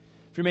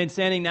If you remain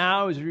standing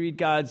now as we read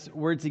God's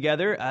word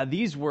together,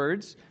 these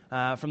words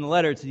from the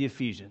letter to the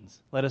Ephesians.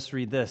 Let us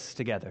read this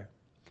together.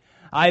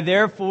 I,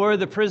 therefore,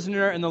 the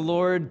prisoner in the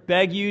Lord,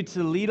 beg you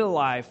to lead a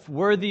life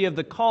worthy of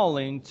the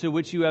calling to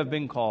which you have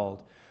been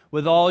called,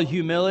 with all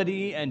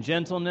humility and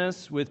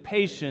gentleness, with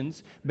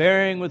patience,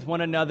 bearing with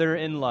one another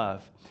in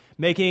love,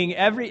 making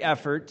every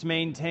effort to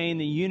maintain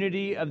the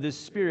unity of the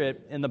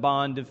Spirit in the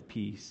bond of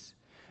peace.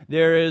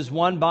 There is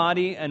one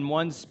body and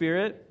one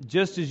Spirit,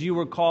 just as you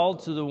were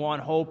called to the one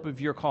hope of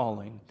your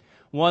calling.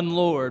 One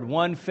Lord,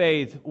 one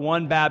faith,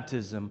 one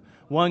baptism,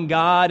 one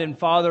God and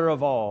Father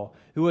of all,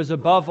 who is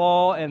above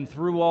all and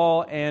through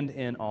all and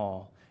in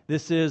all.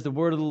 This is the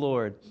word of the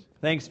Lord.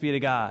 Thanks be to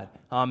God.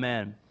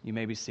 Amen. You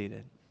may be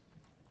seated.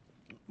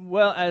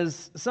 Well,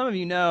 as some of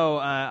you know,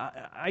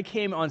 I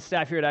came on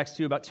staff here at Acts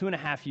 2 about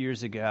 2.5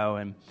 years ago,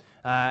 and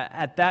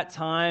at that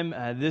time,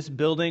 this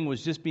building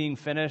was just being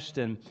finished,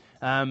 and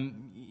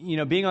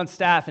being on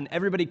staff and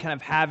everybody kind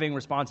of having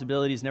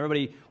responsibilities and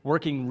everybody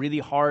working really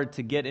hard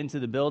to get into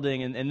the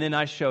building, and then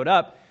I showed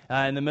up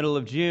in the middle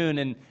of June,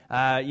 and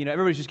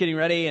everybody's just getting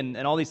ready and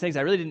all these things.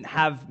 I really didn't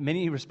have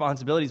many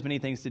responsibilities, many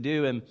things to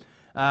do,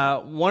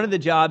 and one of the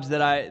jobs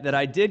that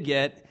I did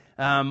get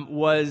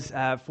was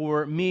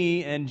for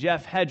me and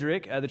Jeff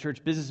Hedrick, the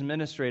church business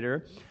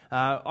administrator.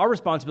 Our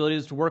responsibility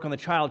is to work on the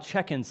child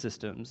check-in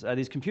systems,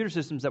 these computer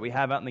systems that we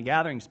have out in the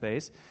gathering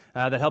space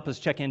that help us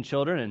check in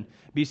children and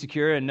be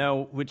secure and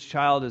know which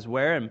child is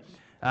where. And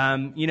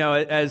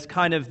as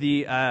kind of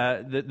the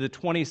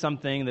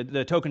 20-something,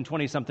 the token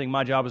 20-something,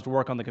 my job is to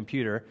work on the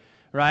computer,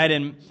 right?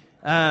 And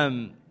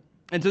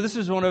so this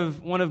is one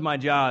of my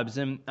jobs,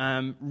 and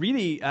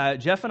really,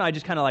 Jeff and I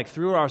just kind of like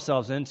threw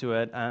ourselves into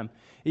it.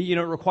 It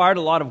required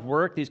a lot of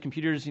work. These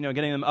computers,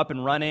 getting them up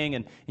and running,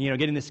 and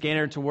getting the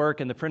scanner to work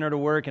and the printer to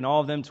work, and all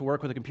of them to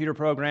work with a computer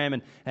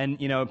program, and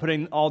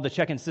putting all the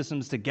check-in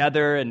systems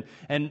together,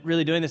 and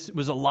really doing this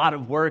was a lot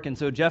of work. And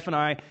so Jeff and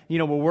I,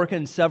 were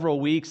working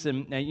several weeks,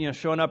 and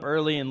showing up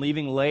early and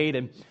leaving late,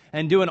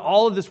 and doing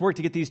all of this work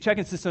to get these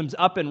check-in systems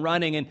up and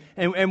running,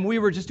 and we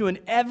were just doing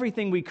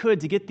everything we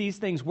could to get these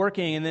things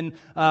working. And then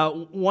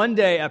one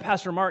day,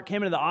 Pastor Mark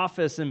came into the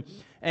office,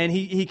 and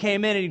he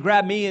came in and he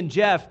grabbed me and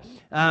Jeff,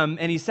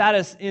 and he sat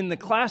us in the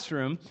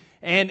classroom,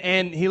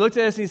 and he looked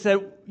at us and he said,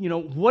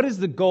 what is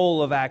the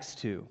goal of Acts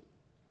 2?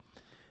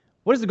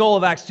 What is the goal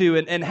of Acts 2?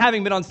 And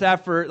having been on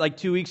staff for like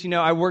 2 weeks,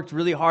 I worked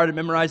really hard at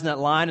memorizing that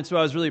line, and so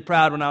I was really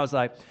proud when I was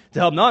like, to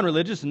help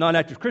non-religious and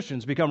non-active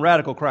Christians become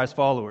radical Christ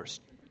followers.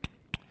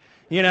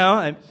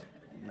 I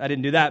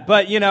didn't do that,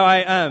 but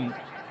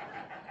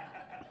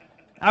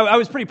I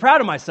was pretty proud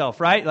of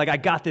myself, right? Like I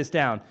got this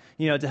down,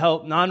 to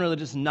help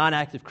non-religious and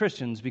non-active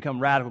Christians become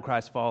radical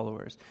Christ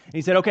followers. And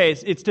he said, okay,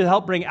 it's to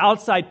help bring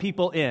outside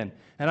people in.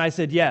 And I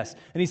said, yes.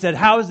 And he said,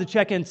 how is the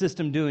check-in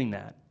system doing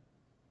that?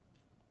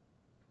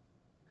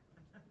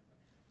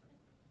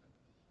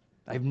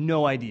 I have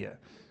no idea.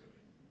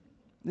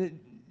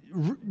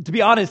 To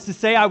be honest, to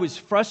say I was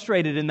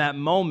frustrated in that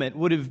moment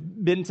would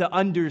have been to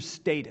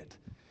understate it.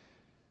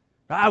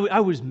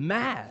 I was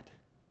mad.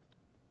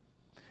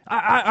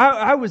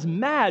 I was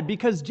mad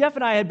because Jeff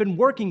and I had been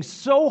working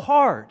so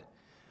hard.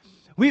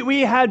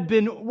 We had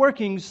been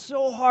working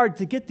so hard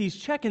to get these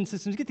check-in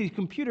systems, get these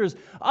computers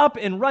up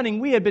and running.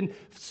 We had been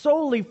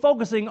solely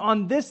focusing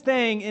on this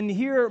thing, and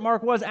here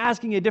Mark was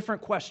asking a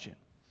different question.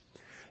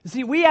 You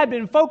see, we had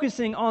been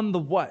focusing on the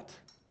what?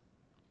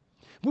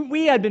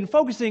 We had been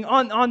focusing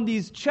on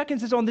these check-in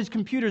systems, on these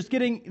computers,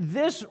 getting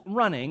this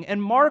running,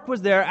 and Mark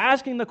was there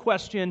asking the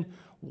question,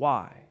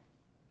 why?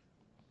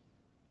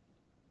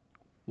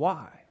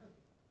 Why?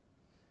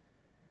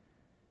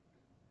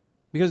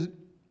 Because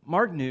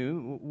Mark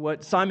knew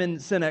what Simon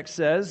Sinek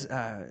says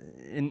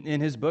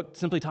in his book,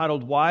 simply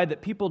titled Why,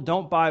 that people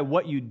don't buy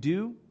what you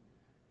do,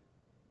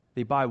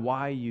 they buy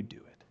why you do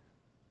it.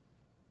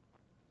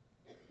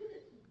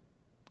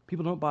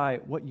 People don't buy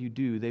what you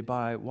do, they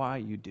buy why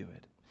you do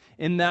it.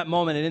 In that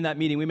moment and in that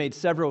meeting, we made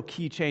several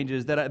key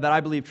changes that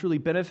I believe truly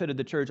benefited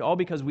the church, all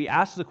because we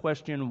asked the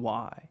question,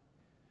 why?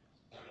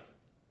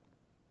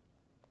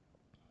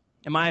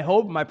 And my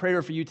hope, my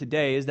prayer for you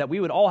today is that we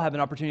would all have an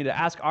opportunity to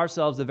ask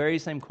ourselves the very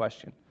same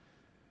question.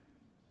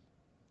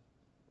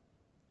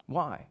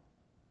 Why?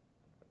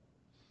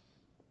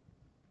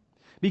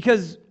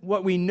 Because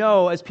what we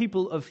know as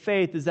people of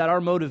faith is that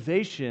our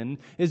motivation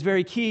is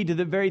very key to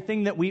the very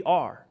thing that we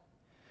are.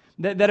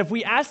 That if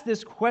we ask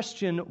this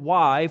question,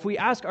 why, if we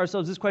ask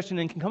ourselves this question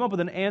and can come up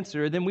with an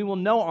answer, then we will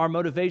know our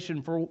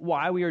motivation for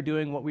why we are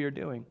doing what we are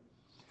doing.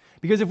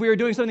 Because if we are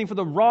doing something for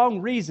the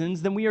wrong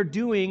reasons, then we are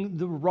doing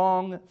the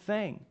wrong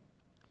thing.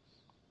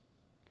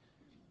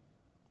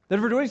 That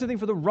if we're doing something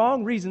for the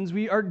wrong reasons,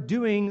 we are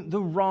doing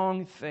the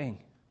wrong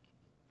thing.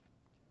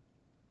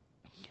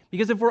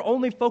 Because if we're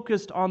only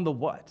focused on the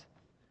what,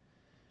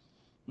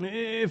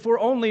 if we're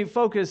only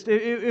focused,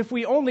 if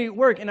we only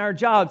work in our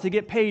job to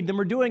get paid, then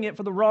we're doing it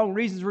for the wrong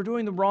reasons, we're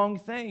doing the wrong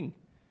thing.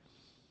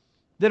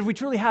 That if we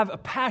truly have a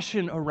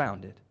passion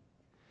around it,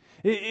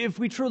 If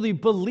we truly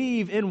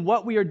believe in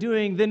what we are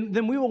doing,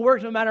 then we will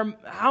work no matter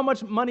how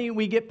much money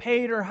we get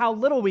paid or how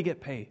little we get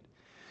paid.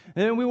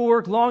 And we will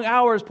work long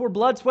hours, pour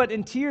blood, sweat,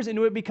 and tears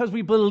into it because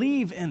we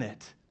believe in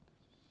it.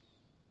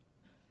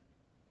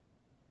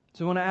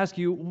 So I want to ask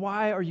you,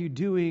 why are you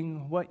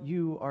doing what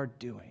you are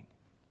doing?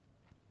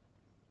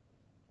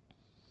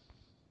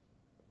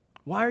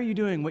 Why are you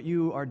doing what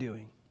you are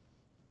doing?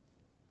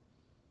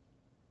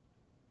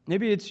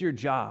 Maybe it's your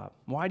job.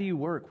 Why do you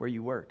work where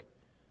you work?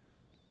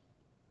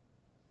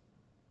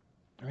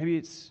 Or maybe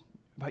it's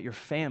about your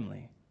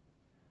family.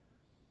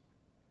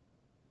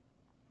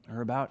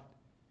 Or about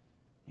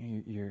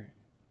your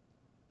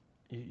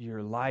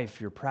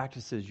life, your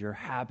practices, your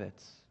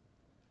habits.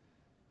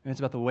 And it's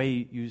about the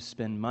way you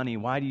spend money.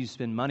 Why do you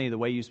spend money the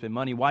way you spend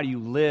money? Why do you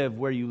live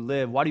where you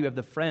live? Why do you have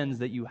the friends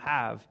that you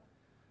have?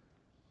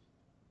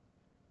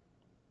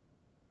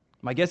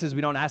 My guess is we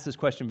don't ask this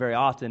question very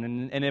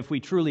often, and if we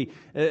truly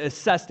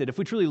assessed it, if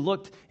we truly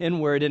looked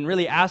inward and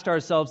really asked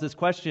ourselves this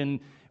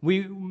question,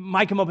 we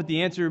might come up with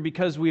the answer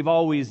because we've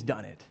always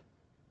done it.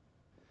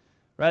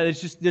 Right?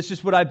 It's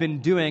just what I've been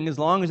doing as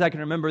long as I can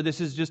remember. This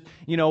is just,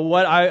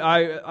 what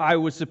I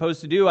was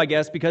supposed to do, I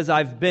guess, because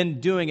I've been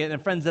doing it.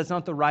 And friends, that's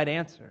not the right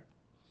answer.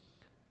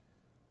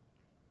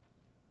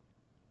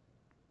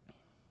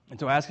 And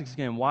so ask us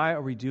again, why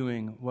are we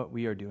doing what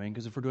we are doing?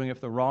 Because if we're doing it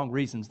for the wrong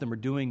reasons, then we're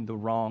doing the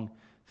wrong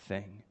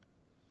thing.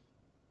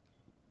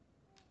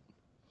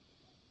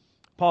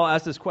 Paul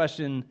asked this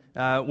question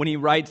when he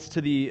writes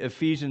to the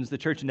Ephesians, the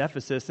church in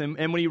Ephesus. And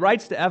when he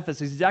writes to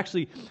Ephesus, he's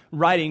actually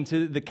writing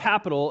to the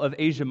capital of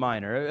Asia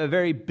Minor, a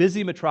very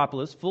busy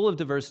metropolis full of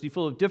diversity,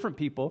 full of different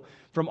people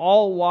from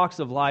all walks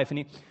of life.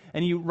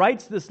 And he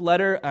writes this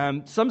letter.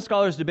 Some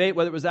scholars debate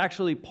whether it was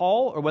actually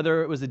Paul or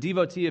whether it was a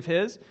devotee of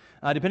his.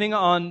 Depending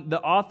on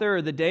the author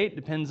or the date,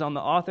 depends on the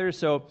author.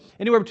 So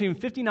anywhere between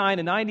 59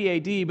 and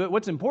 90 AD. But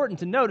what's important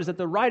to note is that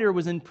the writer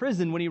was in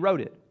prison when he wrote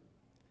it.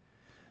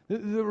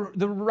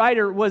 The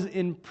writer was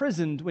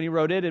imprisoned when he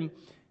wrote it, and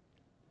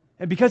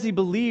because he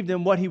believed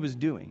in what he was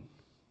doing.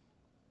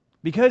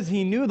 Because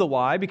he knew the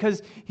why,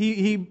 because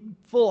he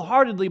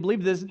full-heartedly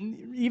believed this,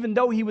 even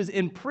though he was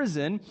in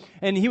prison,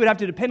 and he would have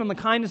to depend on the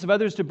kindness of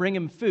others to bring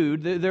him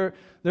food.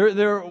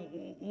 There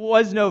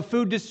was no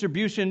food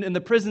distribution in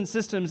the prison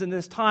systems in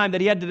this time,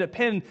 that he had to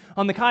depend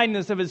on the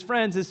kindness of his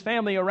friends, his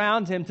family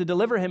around him to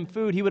deliver him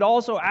food. He would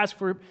also ask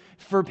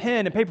for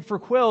pen and paper for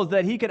quills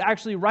that he could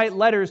actually write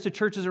letters to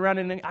churches around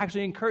and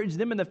actually encourage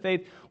them in the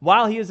faith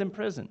while he is in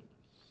prison.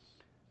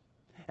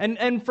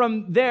 And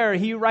from there,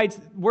 he writes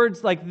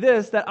words like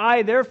this, that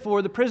I,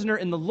 therefore, the prisoner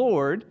in the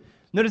Lord.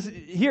 Notice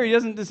here, he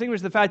doesn't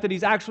distinguish the fact that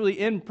he's actually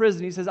in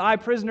prison. He says, I,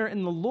 prisoner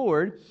in the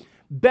Lord,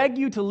 beg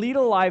you to lead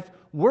a life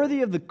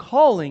worthy of the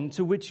calling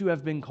to which you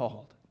have been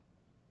called.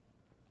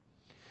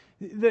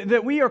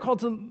 That we are called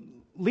to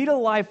lead a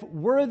life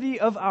worthy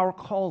of our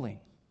calling.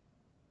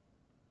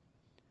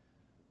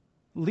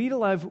 Lead a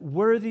life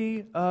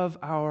worthy of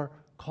our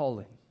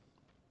calling.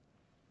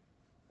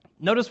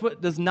 Notice what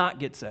does not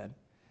get said.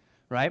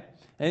 Right?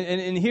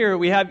 And here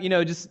we have,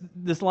 just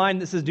this line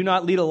that says, do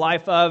not lead a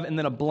life of, and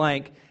then a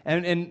blank.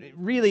 And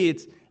really,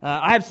 it's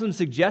I have some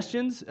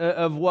suggestions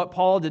of what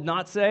Paul did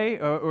not say,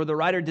 or the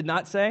writer did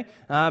not say.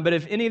 But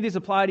if any of these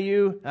apply to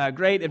you,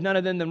 great. If none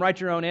of them, then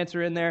write your own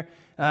answer in there.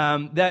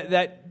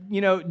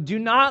 Do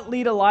not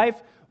lead a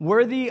life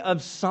worthy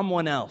of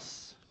someone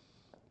else.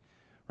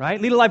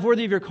 Right? Lead a life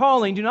worthy of your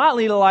calling. Do not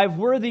lead a life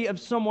worthy of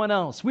someone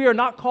else. We are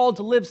not called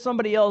to live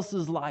somebody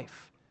else's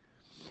life.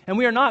 And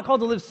we are not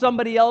called to live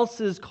somebody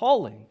else's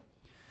calling.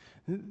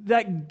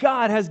 That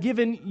God has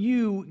given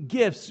you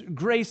gifts,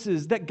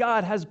 graces, that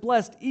God has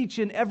blessed each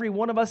and every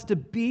one of us to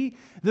be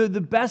the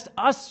best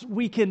us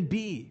we can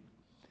be.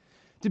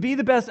 To be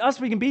the best us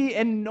we can be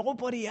and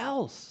nobody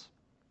else.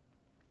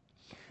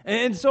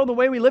 And so the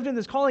way we live in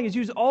this calling is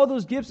use all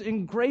those gifts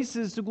and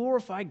graces to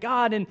glorify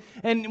God.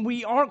 And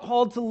we aren't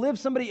called to live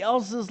somebody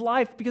else's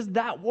life because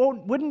that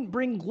wouldn't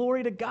bring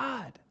glory to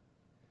God.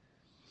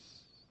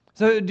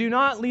 So do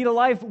not lead a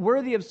life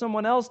worthy of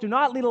someone else. Do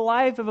not lead a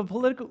life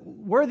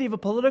worthy of a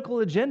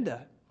political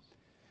agenda.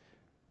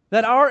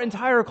 That our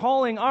entire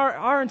calling,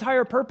 our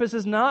entire purpose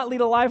is not lead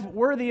a life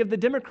worthy of the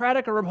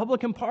Democratic or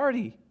Republican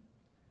Party.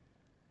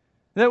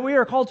 That we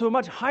are called to a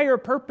much higher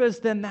purpose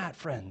than that,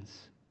 friends.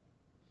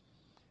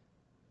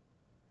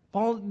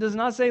 Paul does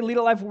not say lead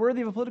a life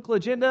worthy of a political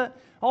agenda.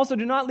 Also,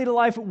 do not lead a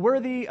life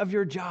worthy of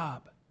your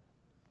job.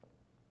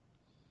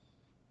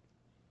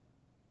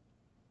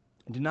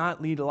 Do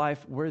not lead a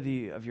life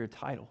worthy of your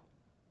title.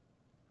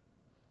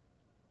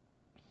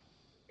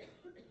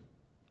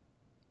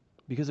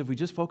 Because if we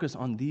just focus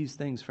on these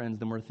things, friends,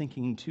 then we're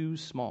thinking too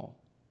small.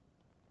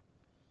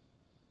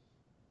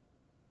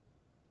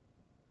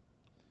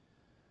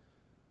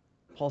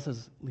 Paul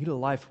says, lead a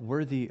life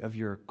worthy of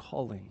your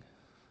calling.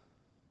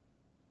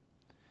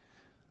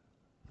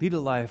 Lead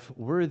a life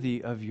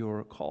worthy of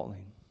your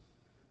calling.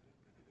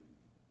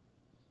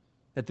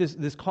 That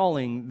this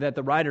calling that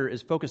the writer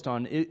is focused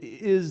on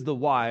is the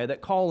why,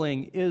 that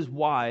calling is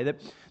why,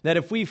 that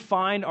if we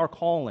find our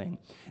calling,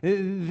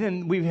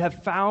 then we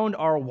have found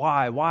our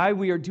why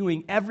we are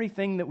doing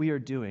everything that we are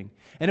doing.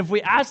 And if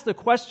we ask the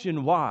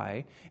question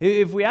why,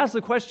 if we ask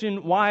the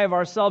question why of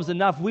ourselves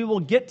enough, we will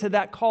get to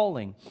that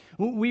calling.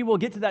 We will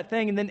get to that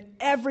thing, and then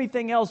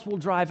everything else will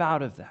drive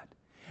out of that.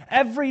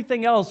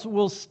 Everything else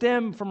will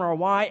stem from our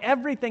why.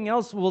 Everything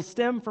else will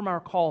stem from our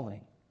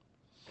calling.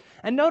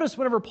 And notice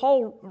whenever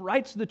Paul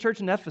writes to the church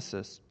in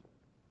Ephesus,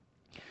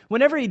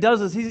 whenever he does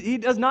this, he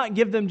does not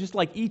give them just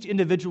like each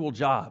individual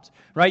jobs,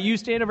 right? You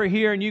stand over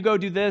here and you go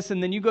do this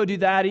and then you go do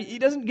that. He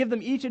doesn't give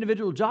them each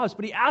individual jobs,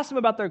 but he asks them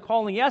about their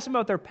calling. He asks them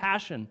about their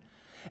passion.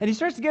 And he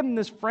starts to give them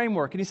this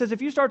framework. And he says,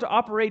 if you start to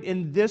operate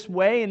in this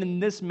way and in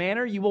this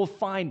manner, you will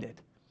find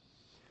it.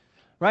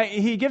 Right?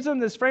 He gives them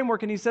this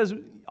framework and he says,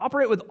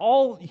 operate with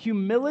all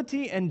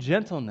humility and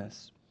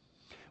gentleness,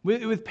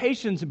 with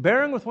patience,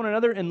 bearing with one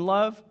another in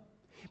love,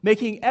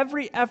 making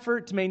every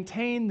effort to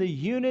maintain the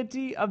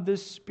unity of the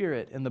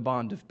Spirit in the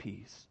bond of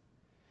peace.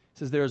 It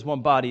says there is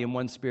one body and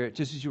one Spirit,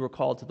 just as you were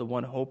called to the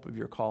one hope of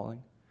your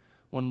calling.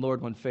 One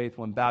Lord, one faith,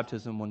 one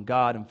baptism, one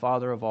God and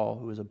Father of all,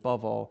 who is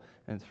above all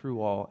and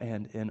through all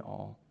and in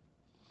all.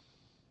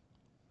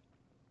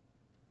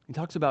 He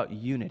talks about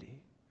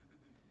unity.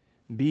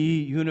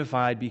 Be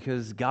unified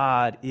because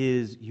God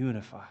is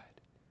unified.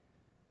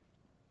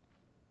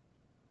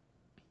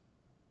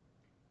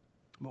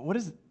 But what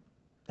does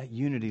that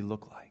unity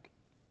look like?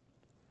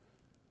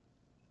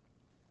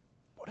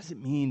 What does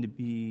it mean to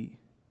be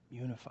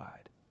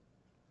unified?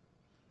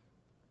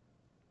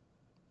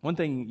 One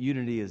thing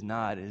unity is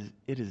not is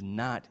it is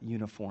not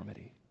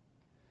uniformity.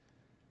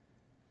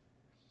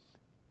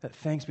 That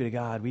thanks be to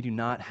God, we do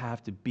not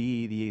have to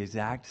be the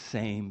exact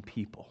same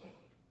people.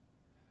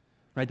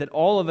 Right? That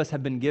all of us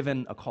have been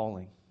given a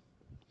calling.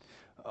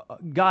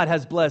 God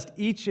has blessed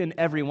each and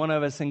every one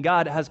of us, and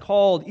God has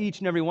called each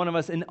and every one of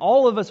us, and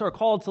all of us are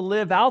called to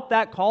live out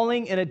that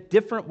calling in a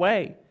different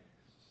way.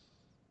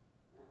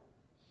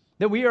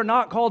 That we are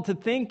not called to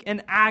think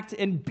and act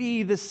and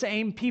be the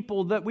same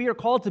people, that we are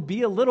called to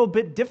be a little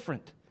bit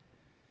different.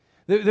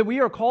 That we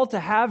are called to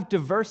have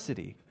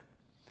diversity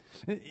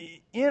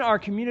in our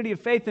community of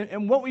faith.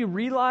 And what we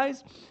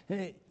realize,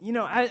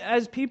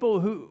 as people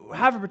who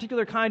have a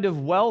particular kind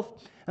of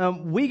wealth,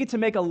 we get to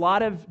make a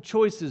lot of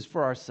choices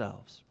for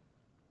ourselves.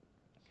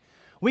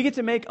 We get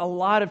to make a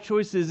lot of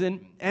choices,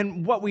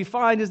 and what we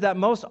find is that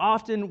most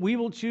often we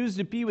will choose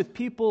to be with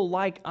people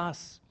like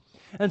us.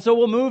 And so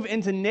we'll move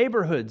into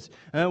neighborhoods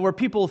where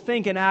people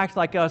think and act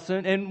like us,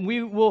 and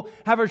we will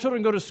have our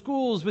children go to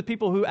schools with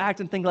people who act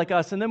and think like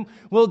us, and then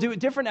we'll do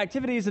different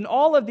activities and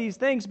all of these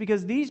things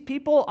because these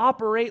people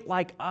operate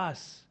like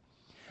us.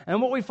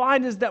 And what we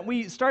find is that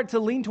we start to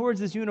lean towards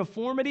this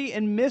uniformity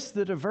and miss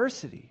the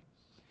diversity.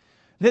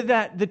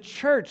 That the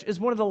church is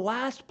one of the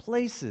last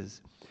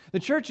places. The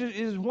church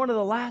is one of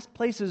the last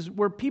places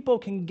where people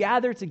can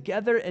gather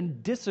together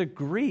and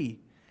disagree.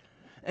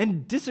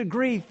 And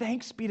disagree,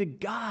 thanks be to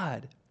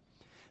God.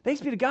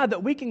 Thanks be to God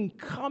that we can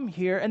come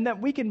here and that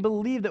we can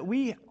believe that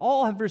we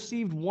all have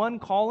received one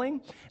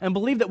calling and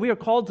believe that we are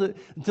called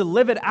to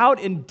live it out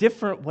in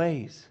different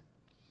ways.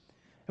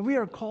 And we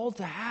are called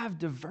to have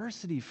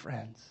diversity,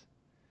 friends.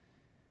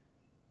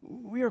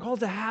 We are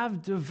called to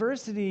have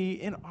diversity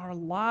in our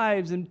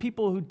lives and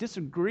people who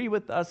disagree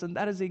with us, and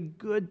that is a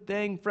good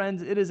thing,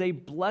 friends. It is a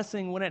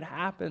blessing when it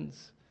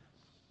happens.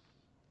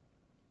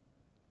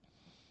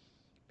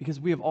 Because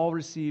we have all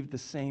received the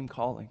same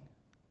calling.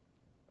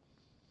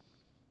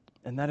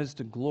 And that is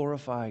to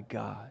glorify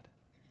God.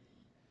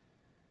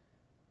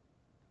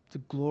 To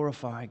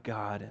glorify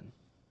God. And,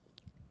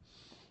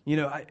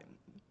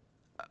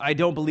 I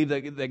don't believe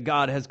that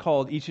God has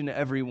called each and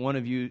every one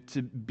of you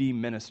to be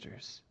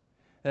ministers.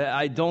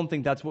 I don't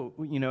think that's what,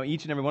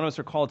 each and every one of us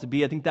are called to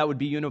be. I think that would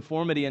be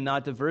uniformity and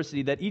not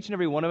diversity, that each and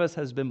every one of us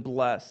has been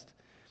blessed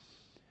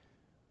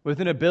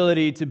with an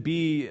ability to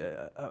be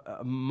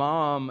a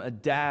mom, a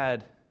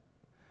dad,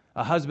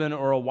 a husband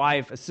or a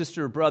wife, a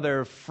sister, brother,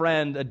 a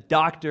friend, a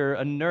doctor,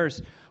 a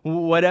nurse,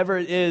 whatever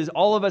it is.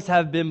 All of us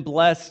have been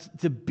blessed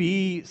to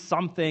be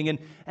something.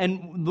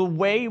 And the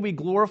way we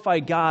glorify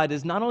God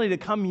is not only to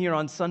come here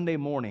on Sunday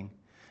morning,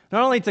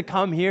 not only to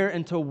come here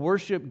and to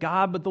worship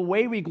God, but the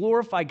way we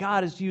glorify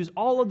God is to use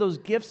all of those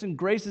gifts and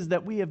graces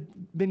that we have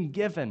been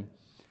given.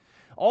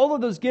 All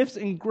of those gifts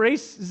and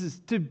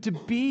graces to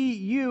be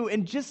you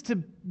and just to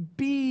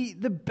be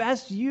the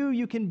best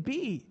you can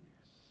be.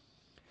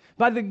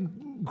 By the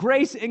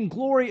grace and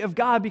glory of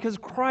God, because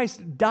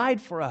Christ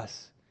died for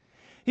us.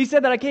 He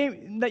said that I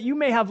came that you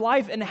may have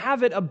life and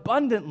have it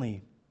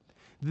abundantly.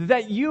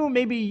 That you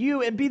may be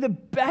you and be the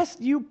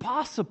best you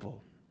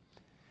possible.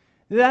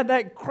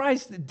 That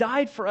Christ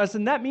died for us,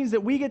 and that means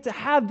that we get to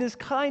have this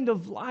kind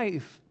of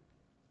life.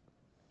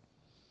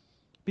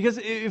 Because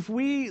if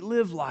we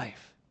live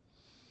life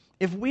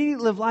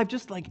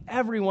just like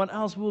everyone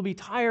else, we'll be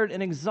tired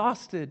and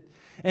exhausted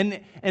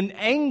and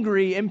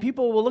angry, and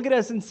people will look at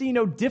us and see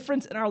no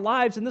difference in our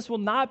lives, and this will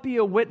not be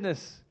a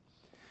witness.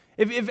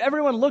 If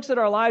everyone looks at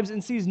our lives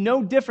and sees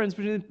no difference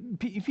between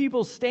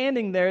people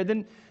standing there,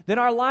 then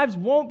our lives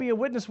won't be a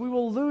witness. We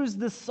will lose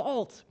the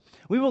salt.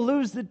 We will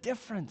lose the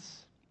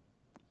difference.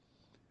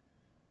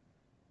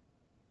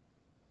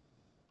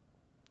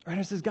 Right?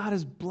 It says God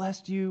has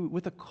blessed you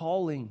with a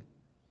calling.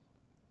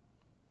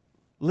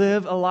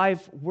 Live a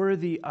life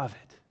worthy of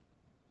it.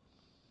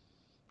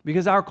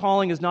 Because our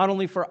calling is not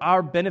only for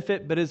our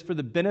benefit, but is for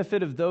the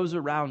benefit of those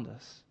around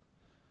us.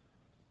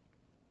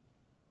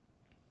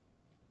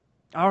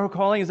 Our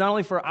calling is not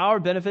only for our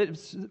benefit,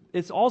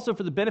 it's also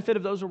for the benefit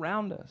of those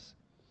around us.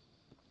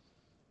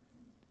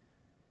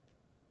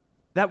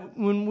 That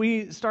when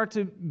we start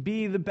to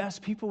be the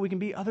best people we can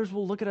be, others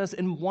will look at us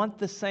and want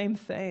the same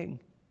thing.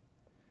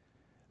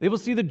 They will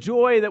see the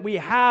joy that we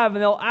have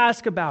and they'll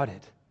ask about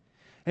it.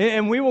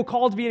 And we will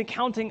call to be an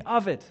accounting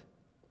of it.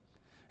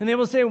 And they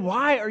will say,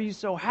 why are you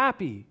so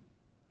happy?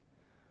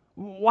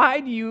 Why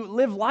do you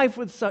live life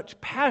with such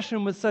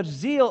passion, with such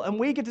zeal? And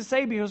we get to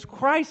say, because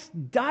Christ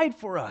died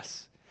for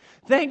us.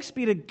 Thanks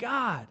be to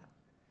God.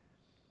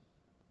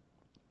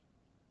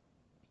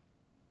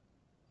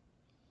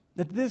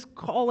 That this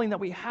calling that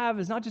we have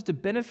is not just to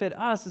benefit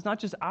us, it's not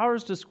just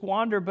ours to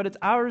squander, but it's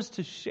ours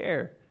to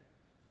share.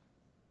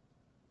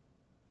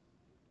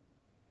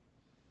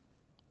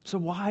 So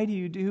why do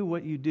you do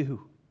what you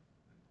do?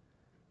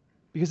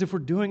 Because if we're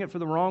doing it for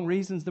the wrong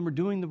reasons, then we're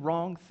doing the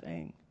wrong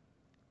thing.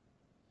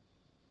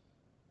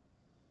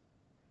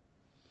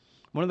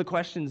 One of the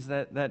questions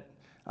that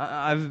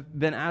I've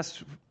been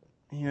asked,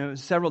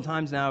 several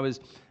times now is,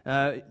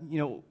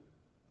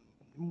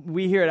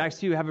 we here at Acts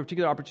 2 have a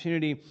particular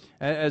opportunity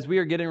as we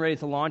are getting ready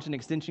to launch an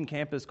extension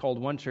campus called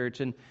One Church,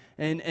 and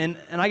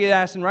I get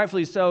asked, and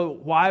rightfully so,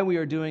 why we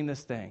are doing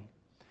this thing.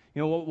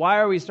 Why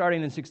are we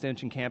starting this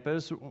extension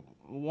campus?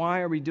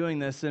 Why are we doing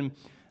this? And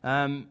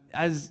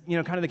as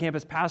kind of the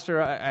campus pastor,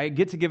 I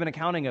get to give an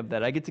accounting of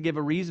that. I get to give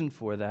a reason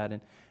for that,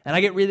 and I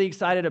get really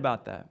excited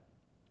about that.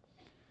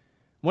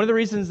 One of the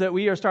reasons that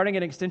we are starting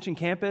an extension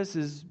campus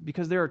is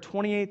because there are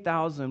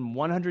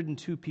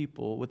 28,102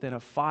 people within a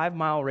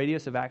 5-mile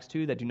radius of Acts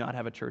 2 that do not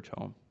have a church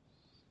home.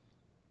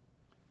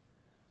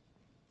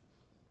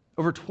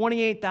 Over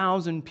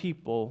 28,000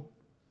 people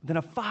within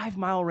a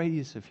 5-mile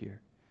radius of here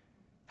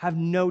have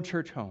no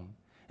church home.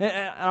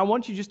 And I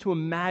want you just to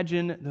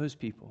imagine those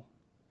people.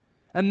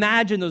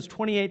 Imagine those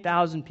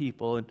 28,000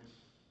 people, and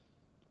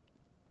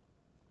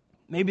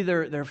maybe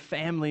their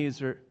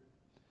families, or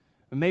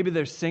maybe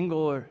they're single,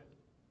 or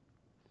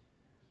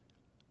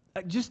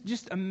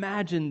just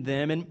imagine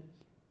them. And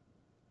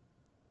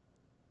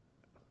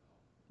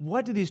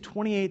what do these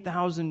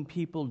 28,000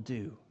 people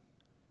do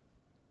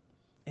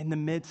in the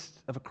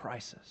midst of a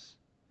crisis?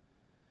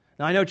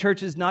 Now, I know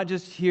church is not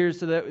just here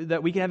so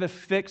that we can have a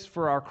fix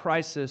for our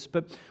crisis,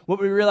 but what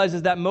we realize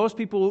is that most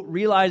people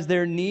realize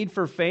their need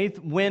for faith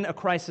when a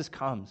crisis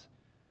comes.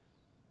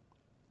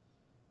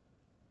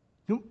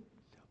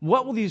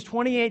 What will these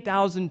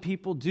 28,000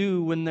 people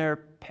do when their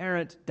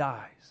parent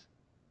dies?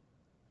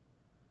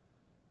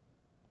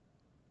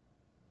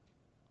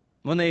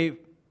 When they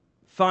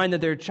find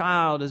that their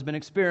child has been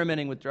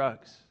experimenting with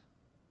drugs?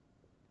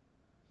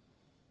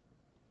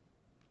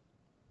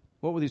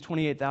 What will these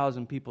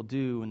 28,000 people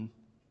do when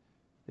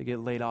they get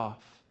laid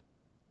off?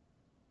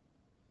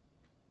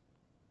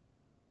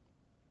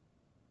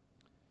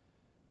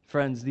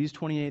 Friends, these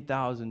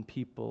 28,000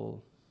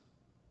 people,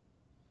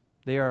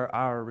 they are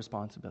our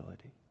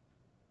responsibility.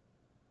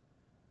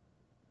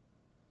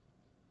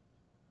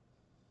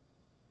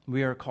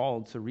 We are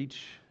called to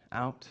reach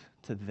out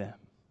to them.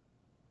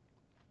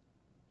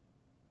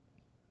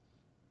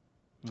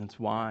 That's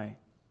why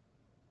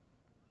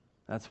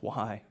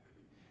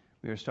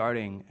we are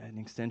starting an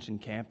extension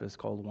campus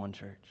called One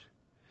Church.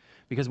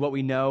 Because what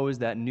we know is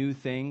that new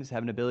things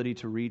have an ability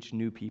to reach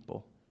new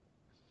people.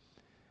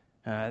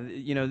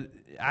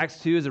 Acts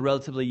 2 is a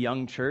relatively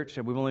young church.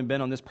 We've only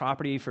been on this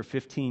property for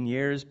 15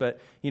 years, but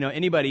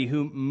anybody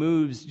who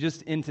moves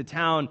just into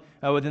town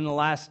within the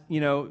last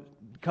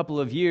couple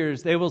of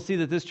years, they will see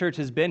that this church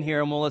has been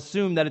here and will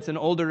assume that it's an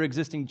older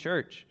existing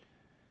church.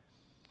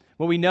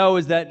 What we know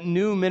is that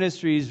new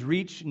ministries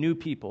reach new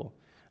people.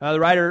 The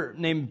writer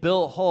named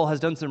Bill Hull has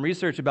done some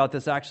research about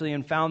this actually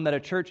and found that a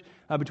church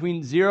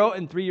between 0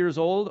 and 3 years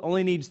old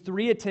only needs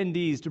 3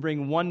 attendees to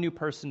bring one new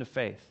person to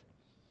faith.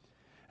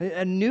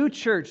 A new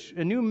church,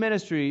 a new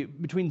ministry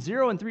between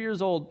 0 and 3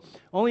 years old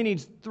only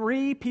needs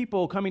 3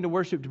 people coming to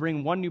worship to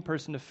bring one new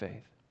person to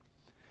faith.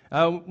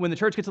 When the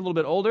church gets a little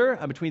bit older,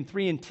 between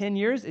 3 and 10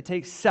 years, it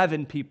takes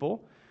 7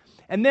 people.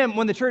 And then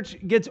when the church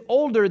gets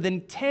older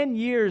than 10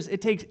 years,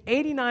 it takes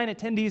 89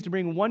 attendees to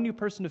bring one new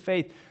person to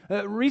faith.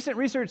 Recent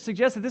research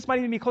suggests that this might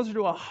even be closer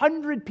to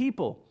 100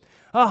 people.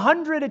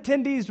 100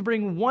 attendees to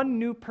bring one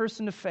new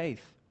person to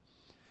faith.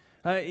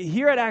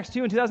 Here at Acts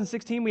 2 in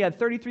 2016, we had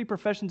 33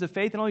 professions of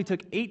faith and only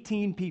took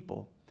 18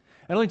 people.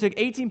 It only took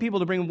 18 people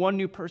to bring one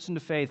new person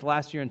to faith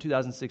last year in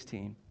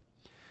 2016.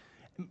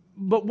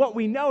 But what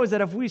we know is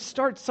that if we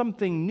start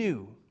something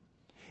new,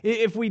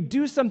 If we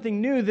do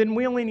something new, then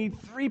we only need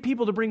 3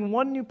 people to bring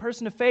one new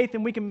person to faith,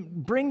 and we can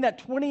bring that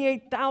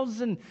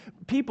 28,000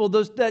 people,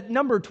 that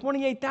number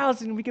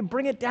 28,000, we can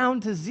bring it down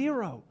to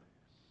 0.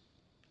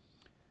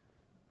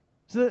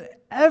 So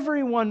that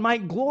everyone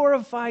might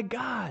glorify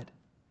God.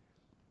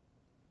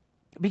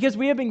 Because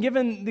we have been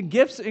given the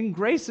gifts and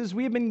graces,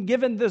 we have been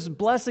given this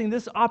blessing,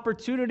 this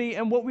opportunity,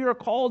 and what we are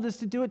called is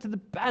to do it to the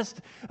best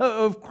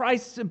of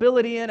Christ's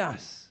ability in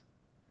us.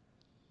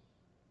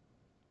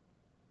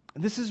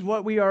 This is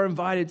what we are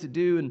invited to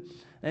do.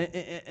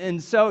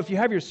 And so if you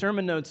have your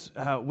sermon notes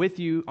with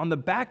you, on the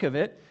back of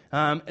it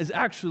is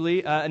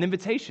actually an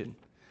invitation.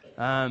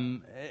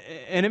 And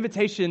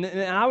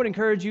I would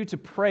encourage you to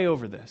pray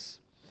over this.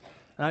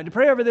 To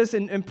pray over this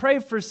and pray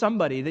for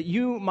somebody that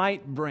you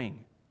might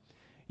bring.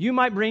 You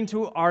might bring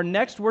to our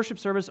next worship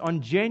service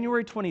on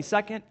January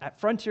 22nd at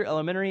Frontier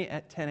Elementary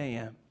at 10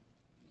 a.m.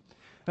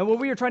 And what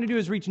we are trying to do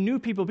is reach new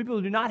people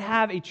who do not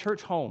have a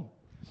church home.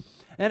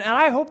 And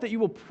I hope that you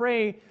will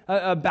pray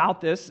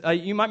about this.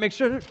 You might make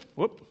sure that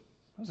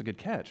was a good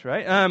catch,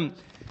 right?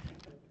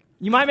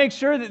 You might make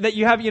sure that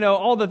you have,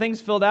 all the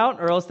things filled out,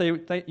 or else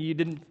you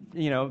didn't,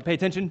 pay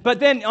attention. But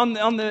then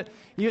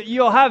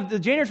you'll have the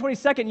January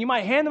 22nd. You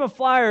might hand them a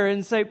flyer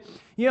and say,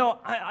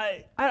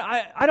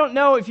 I don't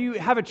know if you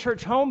have a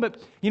church home,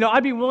 but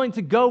I'd be willing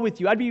to go with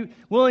you. I'd be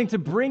willing to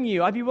bring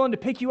you. I'd be willing to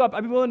pick you up.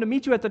 I'd be willing to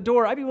meet you at the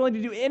door. I'd be willing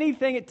to do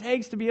anything it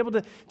takes to be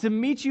able to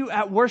meet you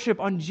at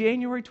worship on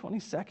January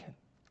 22nd.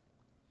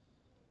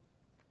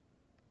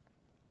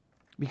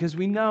 Because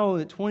we know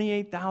that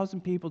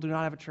 28,000 people do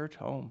not have a church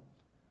home,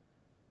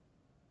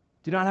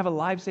 do not have a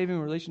life-saving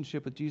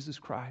relationship with Jesus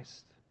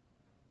Christ.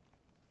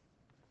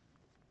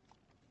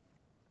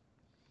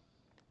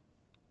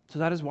 So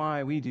that is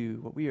why we do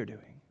what we are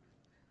doing.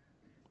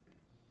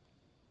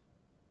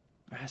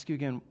 I ask you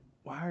again,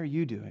 why are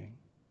you doing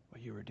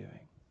what you are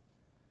doing?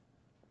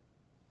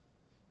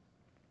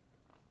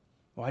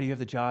 Why do you have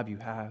the job you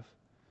have?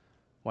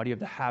 Why do you have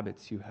the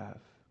habits you have?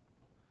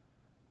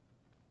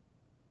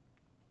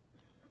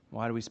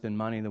 Why do we spend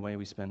money the way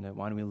we spend it?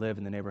 Why do we live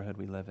in the neighborhood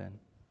we live in?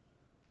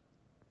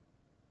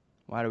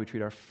 Why do we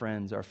treat our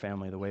friends, our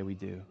family the way we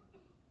do?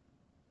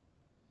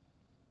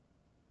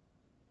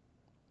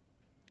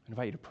 I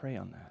invite you to pray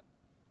on that.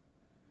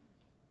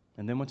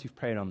 And then once you've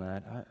prayed on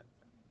that,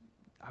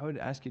 I would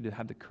ask you to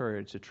have the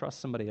courage to trust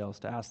somebody else,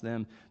 to ask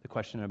them the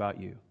question about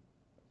you.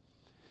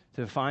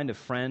 To find a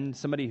friend,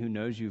 somebody who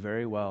knows you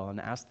very well, and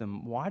ask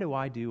them, why do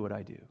I do what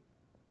I do?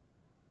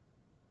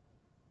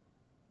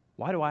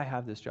 Why do I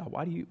have this job?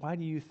 Why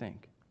do you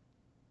think?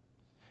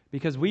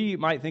 Because we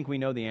might think we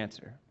know the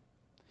answer.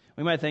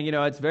 We might think,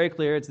 it's very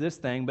clear, it's this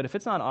thing, but if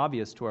it's not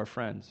obvious to our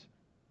friends,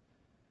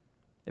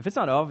 if it's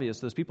not obvious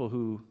to those people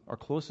who are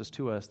closest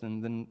to us,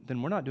 then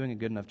we're not doing a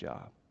good enough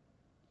job.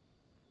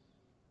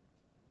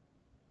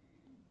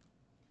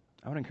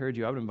 I would encourage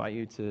you, I would invite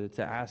you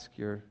to ask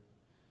your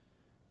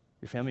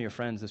family, your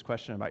friends this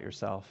question about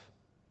yourself.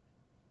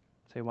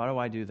 Say, why do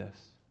I do this?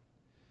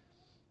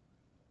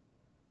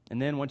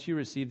 And then once you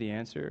receive the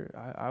answer,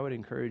 I would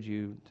encourage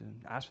you to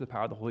ask for the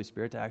power of the Holy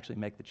Spirit to actually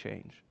make the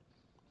change.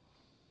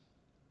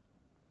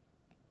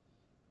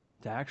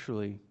 To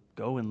actually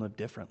go and live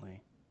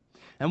differently.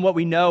 And what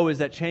we know is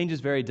that change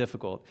is very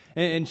difficult.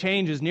 And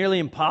change is nearly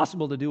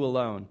impossible to do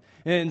alone.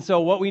 And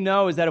so what we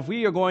know is that if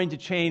we are going to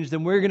change,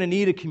 then we're going to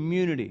need a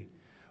community.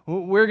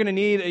 We're going to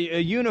need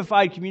a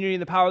unified community in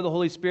the power of the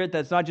Holy Spirit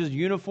that's not just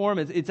uniform,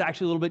 it's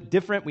actually a little bit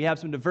different. We have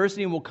some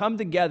diversity, and we'll come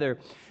together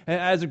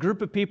as a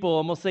group of people,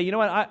 and we'll say, you know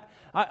what,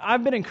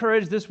 I've been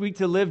encouraged this week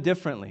to live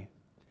differently.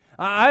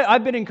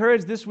 I've been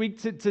encouraged this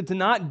week to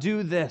not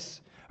do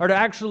this, or to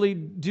actually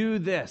do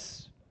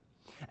this.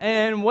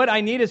 And what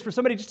I need is for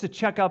somebody just to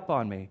check up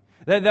on me.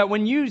 That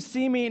when you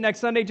see me next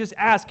Sunday, just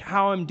ask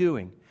how I'm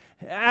doing.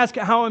 Ask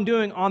how I'm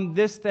doing on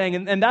this thing,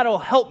 and that'll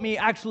help me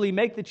actually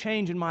make the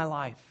change in my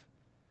life.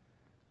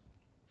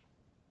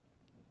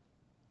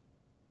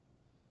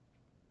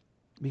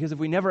 Because if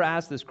we never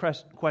ask this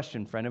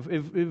question, friend,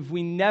 if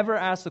we never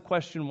ask the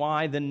question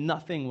why, then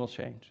nothing will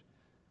change.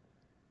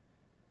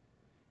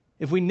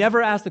 If we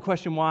never ask the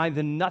question why,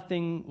 then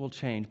nothing will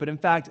change. But in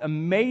fact,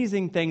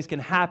 amazing things can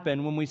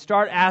happen when we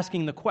start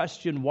asking the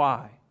question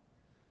why.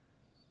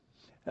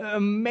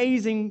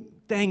 Amazing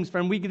things,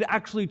 friend. We could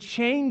actually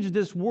change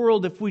this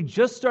world if we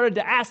just started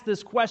to ask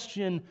this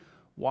question,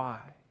 why?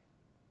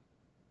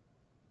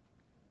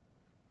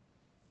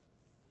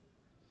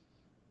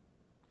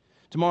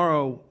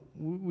 Tomorrow,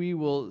 we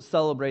will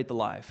celebrate the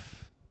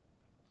life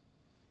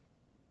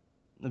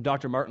of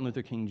Dr. Martin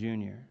Luther King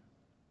Jr.,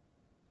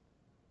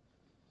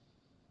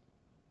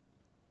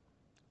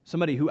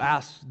 somebody who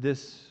asked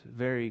this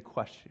very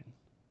question.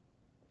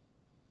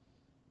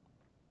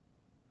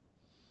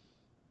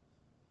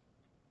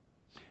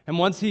 And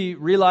once he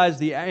realized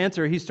the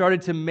answer, he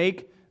started to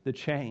make the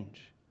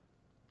change.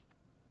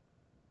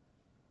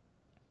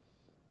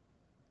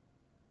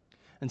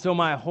 And so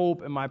my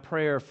hope and my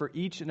prayer for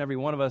each and every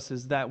one of us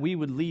is that we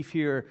would leave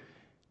here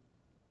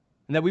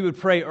And that we would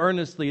pray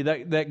earnestly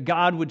that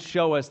God would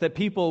show us, that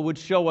people would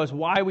show us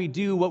why we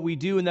do what we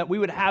do, and that we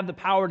would have the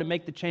power to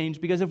make the change.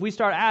 Because if we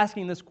start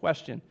asking this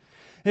question,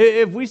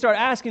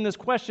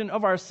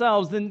 of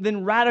ourselves,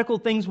 then radical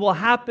things will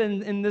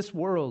happen in this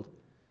world.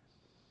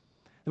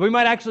 That we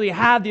might actually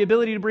have the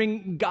ability to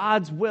bring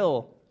God's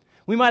will.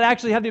 We might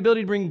actually have the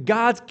ability to bring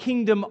God's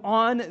kingdom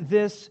on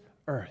this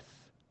earth.